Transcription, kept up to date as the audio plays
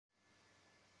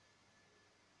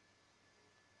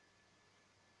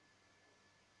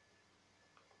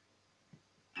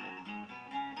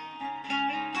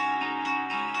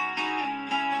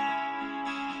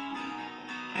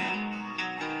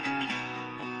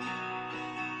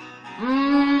Yeah,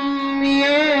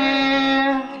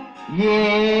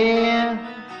 yeah.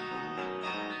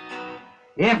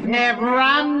 If never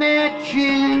I met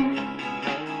you,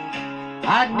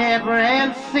 I'd never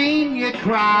have seen you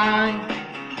cry.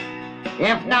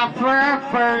 If not for our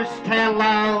first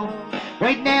hello,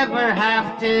 we'd never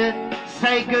have to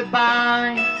say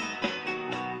goodbye.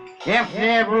 If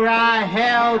never I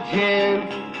held you,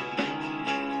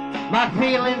 my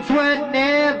feelings would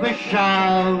never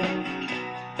show.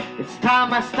 It's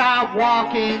time I start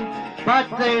walking, but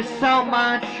there's so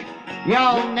much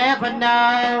you'll never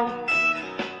know.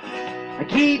 I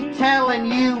keep telling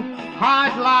you,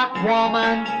 hard luck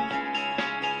woman,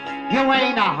 you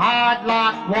ain't a hard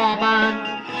luck woman.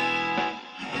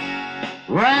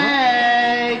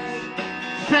 Rags,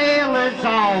 sailor's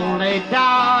only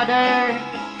daughter,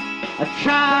 a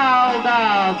child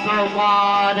of the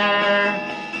water,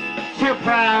 too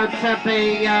proud to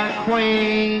be a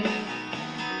queen.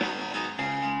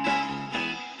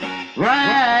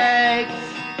 Rags,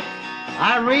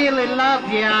 I really love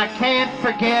you, I can't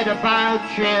forget about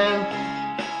you.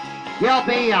 You'll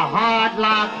be a hard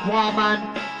luck woman,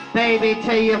 baby,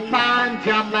 till you find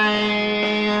your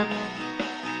man.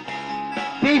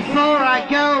 Before I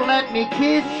go, let me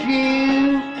kiss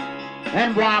you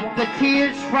and wipe the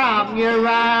tears from your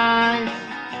eyes.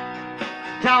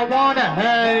 Don't wanna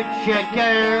hurt you,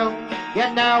 girl, you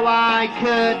know I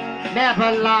could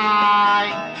never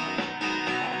lie.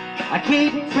 I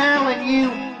keep telling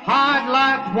you, hard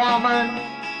luck woman,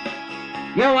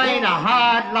 you ain't a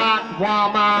hard luck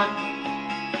woman.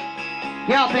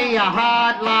 You'll be a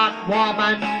hard luck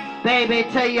woman, baby,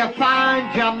 till you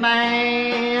find your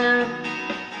man.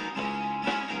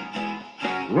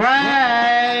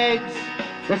 Rags,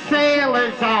 the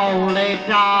sailor's only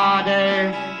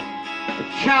daughter, a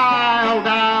child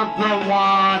of the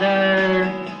water,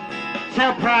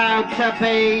 so proud to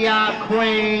be a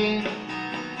queen.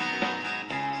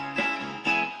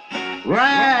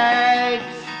 Rags,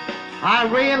 I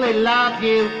really love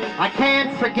you, I can't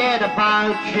forget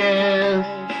about you.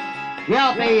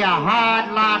 You'll be a hard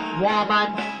luck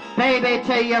woman, baby,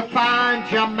 till you find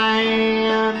your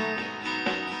man.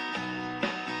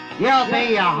 You'll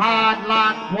be a hard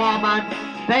luck woman,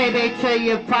 baby, till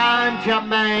you find your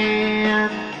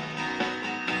man.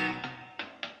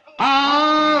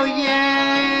 Oh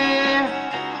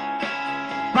yeah,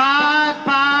 bye-bye,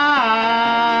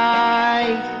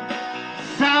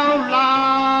 so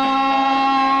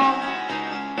long,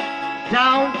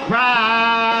 don't cry,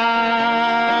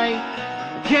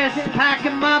 just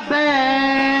packing my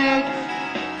bags,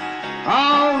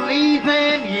 oh,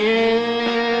 leaving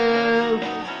you.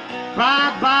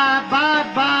 Bye-bye,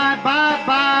 bye-bye,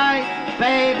 bye-bye,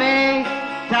 baby,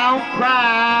 don't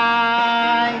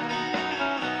cry.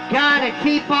 Gotta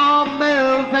keep on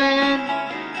moving,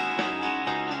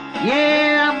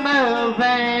 yeah, I'm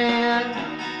moving.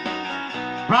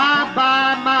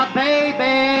 Bye-bye, my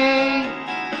baby,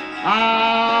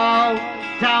 oh,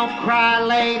 don't cry,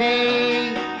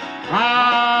 lady,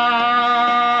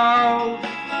 oh,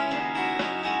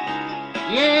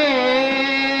 yeah.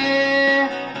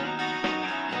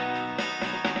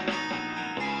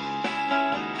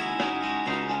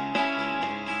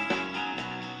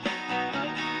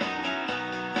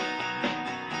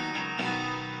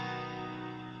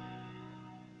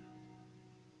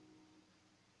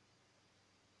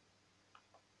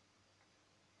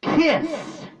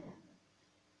 Kiss,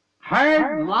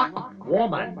 Hard Luck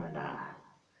Woman,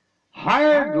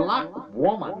 Hard Luck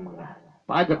Woman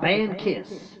by the band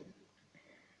Kiss.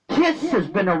 Kiss has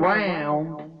been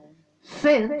around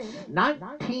since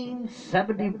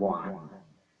 1971.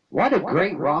 What a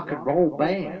great rock and roll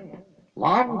band,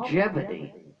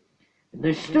 longevity. And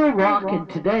they're still rocking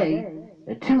today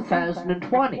in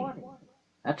 2020.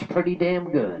 That's pretty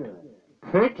damn good,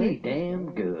 pretty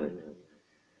damn good.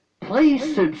 Please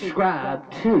subscribe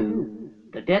to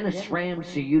the Dennis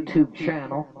Ramsey YouTube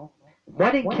channel.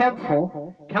 When in Kempful,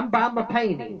 come buy my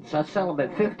paintings. I sell them at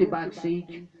 $50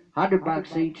 each,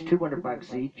 $100 each,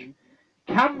 $200 each.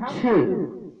 Come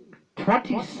to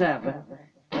 27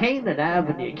 Canaan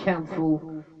Avenue, Kempful,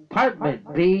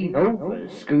 Apartment B, Nova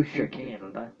Scotia,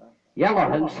 Canada. Yellow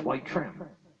house, white trim.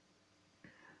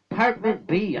 Apartment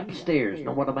B upstairs,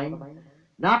 know what I mean?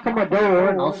 Knock on my door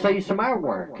and I'll say some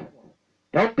artwork.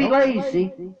 Don't be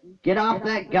lazy. Get off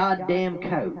that goddamn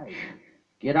couch.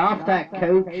 Get off that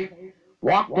couch.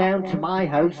 Walk down to my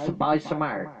house and buy some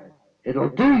art. It'll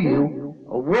do you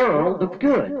a world of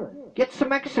good. Get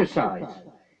some exercise.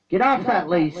 Get off that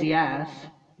lazy ass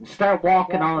and start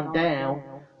walking on down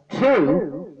to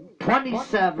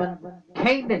 27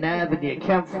 Canaan Avenue,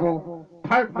 Kempful,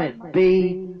 apartment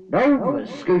B, Nova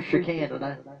Scotia,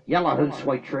 Canada, yellow house,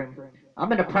 white trim. I'm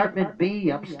in apartment B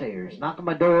upstairs. Knock on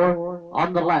my door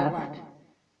on the left,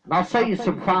 and I'll sell you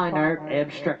some fine art,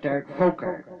 abstract art, folk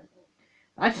art.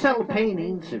 I sell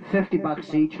paintings at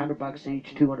 $50 each, $100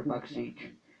 each, $200 each.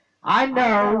 I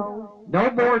know no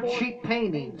more cheap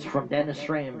paintings from Dennis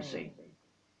Ramsay.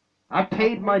 I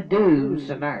paid my dues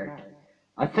in art.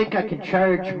 I think I can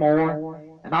charge more,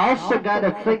 and I also got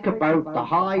to think about the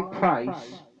high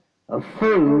price of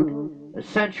food,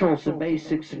 essentials and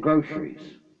basics and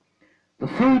groceries. The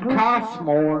food costs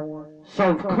more,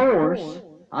 so of course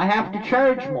I have to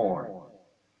charge more.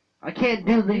 I can't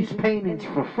do these paintings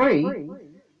for free.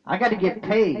 I got to get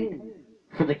paid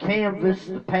for the canvas,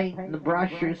 the paint, and the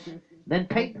brushes, then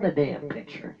painting the damn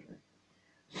picture.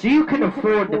 So you can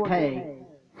afford to pay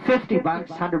 $50,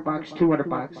 $100,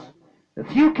 $200.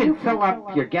 If you can fill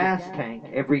up your gas tank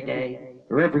every day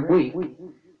or every week,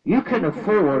 you can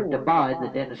afford to buy the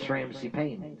Dennis Ramsay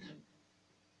paintings.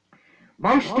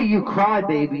 Most of you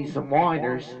crybabies and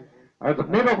whiners are the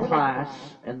middle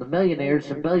class and the millionaires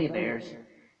and billionaires,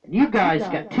 and you guys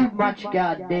got too much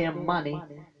goddamn money,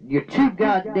 and you're too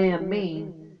goddamn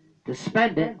mean to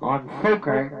spend it on folk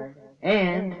art,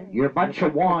 and you're a bunch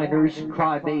of whiners and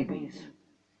crybabies.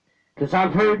 Because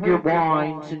I've heard your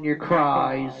whines and your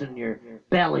cries and your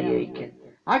belly aching.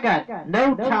 I got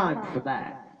no time for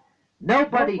that.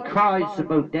 Nobody cries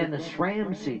about Dennis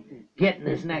Ramsay getting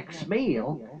his next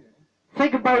meal.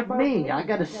 Think about me. I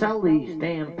got to sell these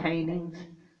damn paintings.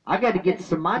 I got to get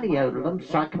some money out of them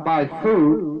so I can buy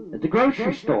food at the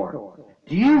grocery store.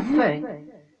 Do you think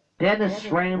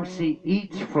Dennis Ramsay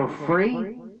eats for free?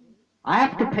 I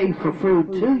have to pay for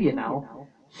food too, you know.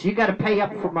 So you got to pay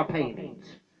up for my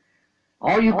paintings.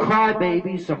 All you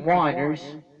crybabies and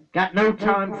whiners got no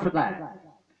time for that.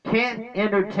 Can't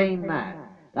entertain that.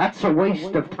 That's a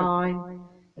waste of time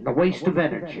and a waste of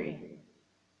energy.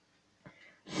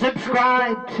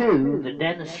 Subscribe to the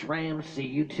Dennis Ramsay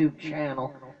YouTube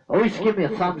channel. Always give me a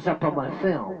thumbs up on my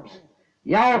films.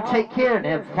 Y'all take care and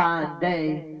have a fine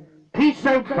day. Peace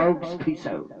out, folks. Peace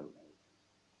out.